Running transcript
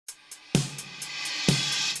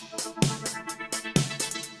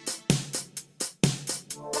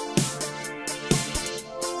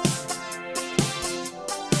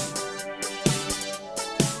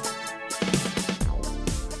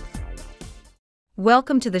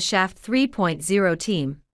Welcome to the Shaft 3.0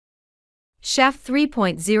 team. Shaft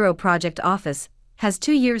 3.0 Project Office has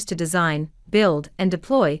 2 years to design, build, and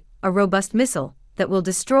deploy a robust missile that will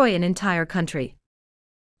destroy an entire country.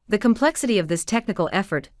 The complexity of this technical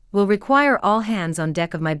effort will require all hands on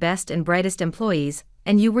deck of my best and brightest employees,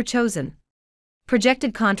 and you were chosen.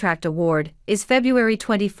 Projected contract award is February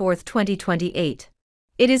 24, 2028.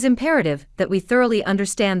 It is imperative that we thoroughly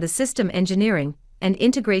understand the system engineering and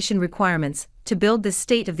integration requirements to build this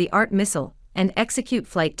state-of-the-art missile and execute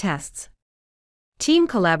flight tests. Team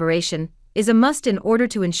collaboration is a must in order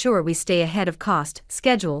to ensure we stay ahead of cost,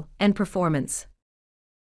 schedule, and performance.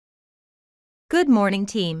 Good morning,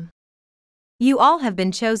 team. You all have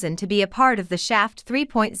been chosen to be a part of the Shaft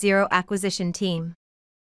 3.0 acquisition team.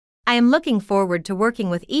 I am looking forward to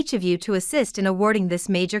working with each of you to assist in awarding this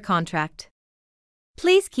major contract.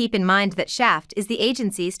 Please keep in mind that Shaft is the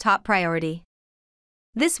agency's top priority.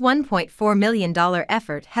 This $1.4 million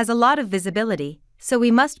effort has a lot of visibility, so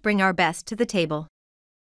we must bring our best to the table.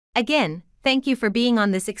 Again, thank you for being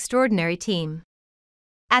on this extraordinary team.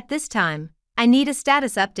 At this time, I need a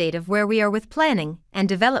status update of where we are with planning and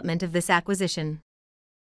development of this acquisition.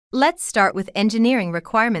 Let's start with engineering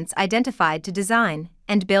requirements identified to design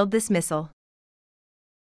and build this missile.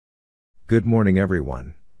 Good morning,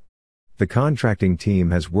 everyone. The contracting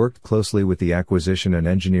team has worked closely with the acquisition and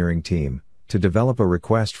engineering team to develop a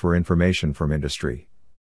request for information from industry.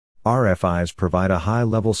 RFIs provide a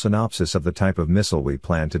high-level synopsis of the type of missile we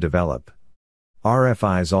plan to develop.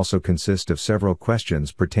 RFIs also consist of several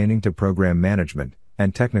questions pertaining to program management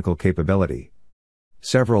and technical capability.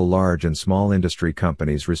 Several large and small industry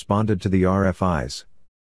companies responded to the RFIs.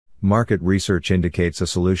 Market research indicates a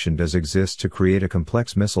solution does exist to create a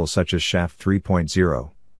complex missile such as Shaft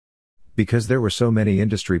 3.0. Because there were so many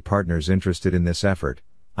industry partners interested in this effort,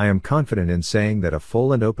 I am confident in saying that a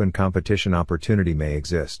full and open competition opportunity may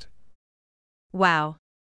exist. Wow.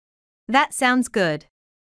 That sounds good.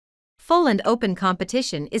 Full and open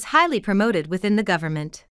competition is highly promoted within the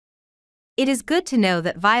government. It is good to know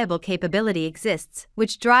that viable capability exists,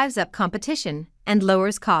 which drives up competition and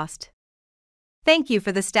lowers cost. Thank you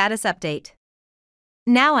for the status update.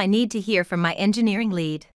 Now I need to hear from my engineering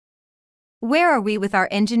lead. Where are we with our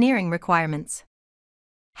engineering requirements?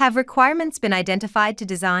 Have requirements been identified to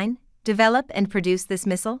design, develop, and produce this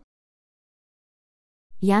missile?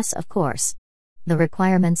 Yes, of course. The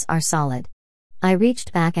requirements are solid. I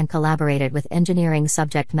reached back and collaborated with engineering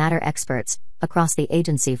subject matter experts across the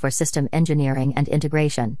agency for system engineering and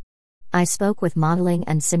integration. I spoke with modeling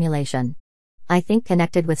and simulation. I think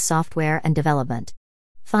connected with software and development.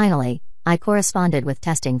 Finally, I corresponded with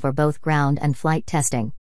testing for both ground and flight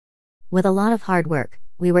testing. With a lot of hard work,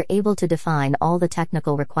 we were able to define all the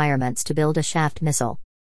technical requirements to build a Shaft missile.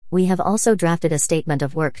 We have also drafted a statement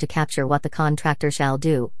of work to capture what the contractor shall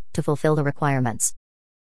do to fulfill the requirements.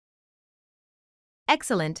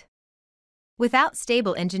 Excellent. Without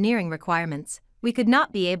stable engineering requirements, we could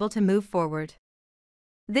not be able to move forward.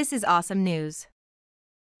 This is awesome news.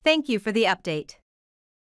 Thank you for the update.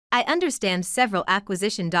 I understand several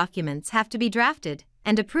acquisition documents have to be drafted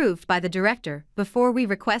and approved by the director before we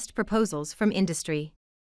request proposals from industry.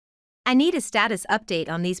 I need a status update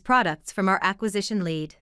on these products from our acquisition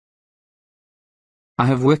lead. I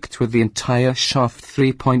have worked with the entire Shaft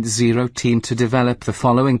 3.0 team to develop the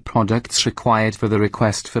following products required for the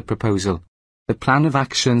request for proposal. The plan of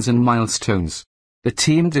actions and milestones. The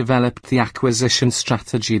team developed the acquisition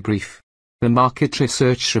strategy brief. The market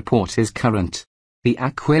research report is current. The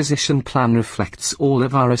acquisition plan reflects all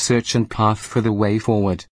of our research and path for the way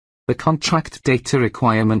forward. The contract data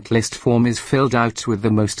requirement list form is filled out with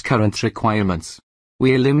the most current requirements.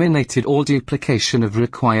 We eliminated all duplication of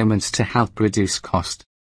requirements to help reduce cost.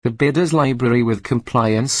 The bidder's library with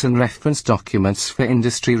compliance and reference documents for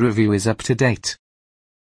industry review is up to date.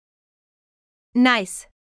 Nice.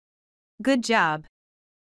 Good job.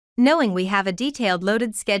 Knowing we have a detailed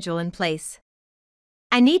loaded schedule in place.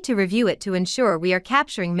 I need to review it to ensure we are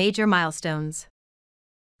capturing major milestones.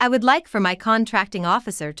 I would like for my contracting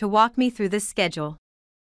officer to walk me through this schedule.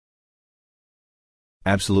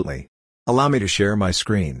 Absolutely. Allow me to share my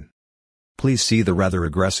screen. Please see the rather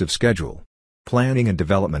aggressive schedule. Planning and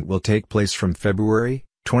development will take place from February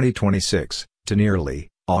 2026 to nearly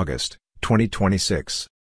August 2026.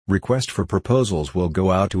 Request for proposals will go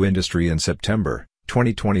out to industry in September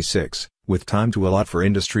 2026, with time to allot for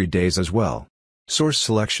industry days as well. Source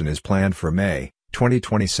selection is planned for May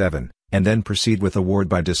 2027, and then proceed with award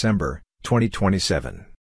by December 2027.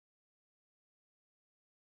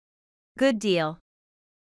 Good deal.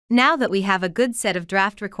 Now that we have a good set of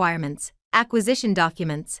draft requirements, acquisition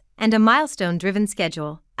documents, and a milestone-driven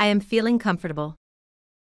schedule, I am feeling comfortable.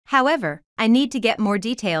 However, I need to get more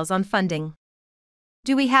details on funding.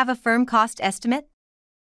 Do we have a firm cost estimate?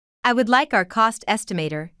 I would like our cost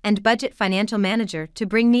estimator and budget financial manager to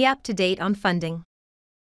bring me up to date on funding.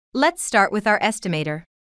 Let's start with our estimator.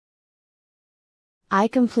 I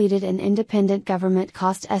completed an independent government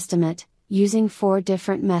cost estimate, using 4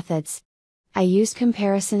 different methods. I used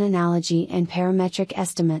comparison analogy and parametric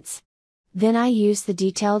estimates. Then I used the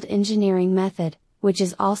detailed engineering method, which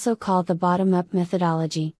is also called the bottom-up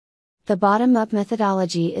methodology. The bottom-up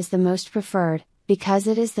methodology is the most preferred, because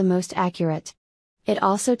it is the most accurate. It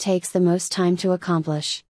also takes the most time to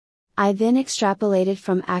accomplish. I then extrapolated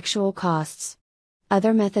from actual costs.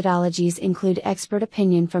 Other methodologies include expert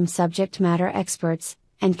opinion from subject matter experts,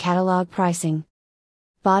 and catalog pricing.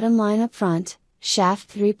 Bottom line up front,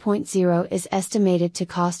 Shaft 3.0 is estimated to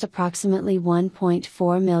cost approximately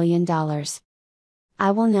 $1.4 million.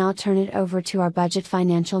 I will now turn it over to our budget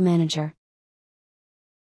financial manager.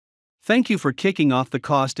 Thank you for kicking off the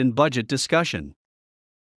cost and budget discussion.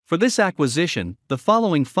 For this acquisition, the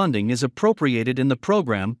following funding is appropriated in the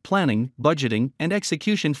program, planning, budgeting, and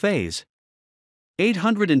execution phase.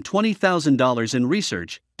 $820,000 in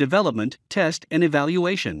research, development, test, and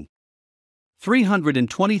evaluation.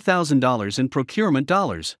 $320,000 in procurement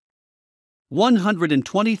dollars.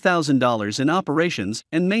 $120,000 in operations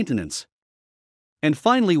and maintenance. And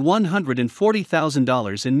finally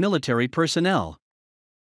 $140,000 in military personnel.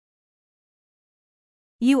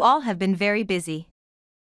 You all have been very busy.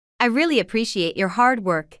 I really appreciate your hard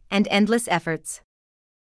work and endless efforts.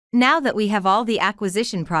 Now that we have all the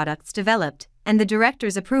acquisition products developed, and the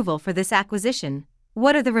director's approval for this acquisition,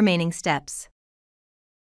 what are the remaining steps?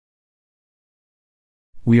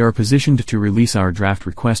 We are positioned to release our draft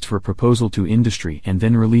request for proposal to industry and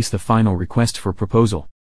then release the final request for proposal.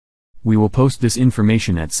 We will post this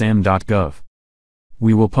information at sam.gov.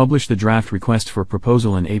 We will publish the draft request for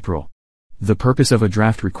proposal in April. The purpose of a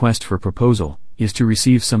draft request for proposal is to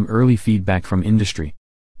receive some early feedback from industry.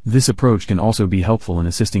 This approach can also be helpful in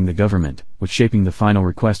assisting the government with shaping the final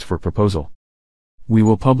request for proposal. We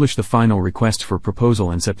will publish the final request for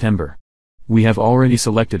proposal in September. We have already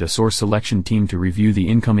selected a source selection team to review the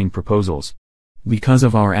incoming proposals. Because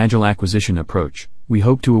of our agile acquisition approach, we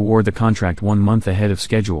hope to award the contract 1 month ahead of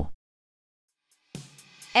schedule.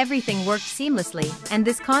 Everything worked seamlessly, and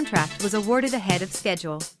this contract was awarded ahead of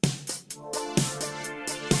schedule.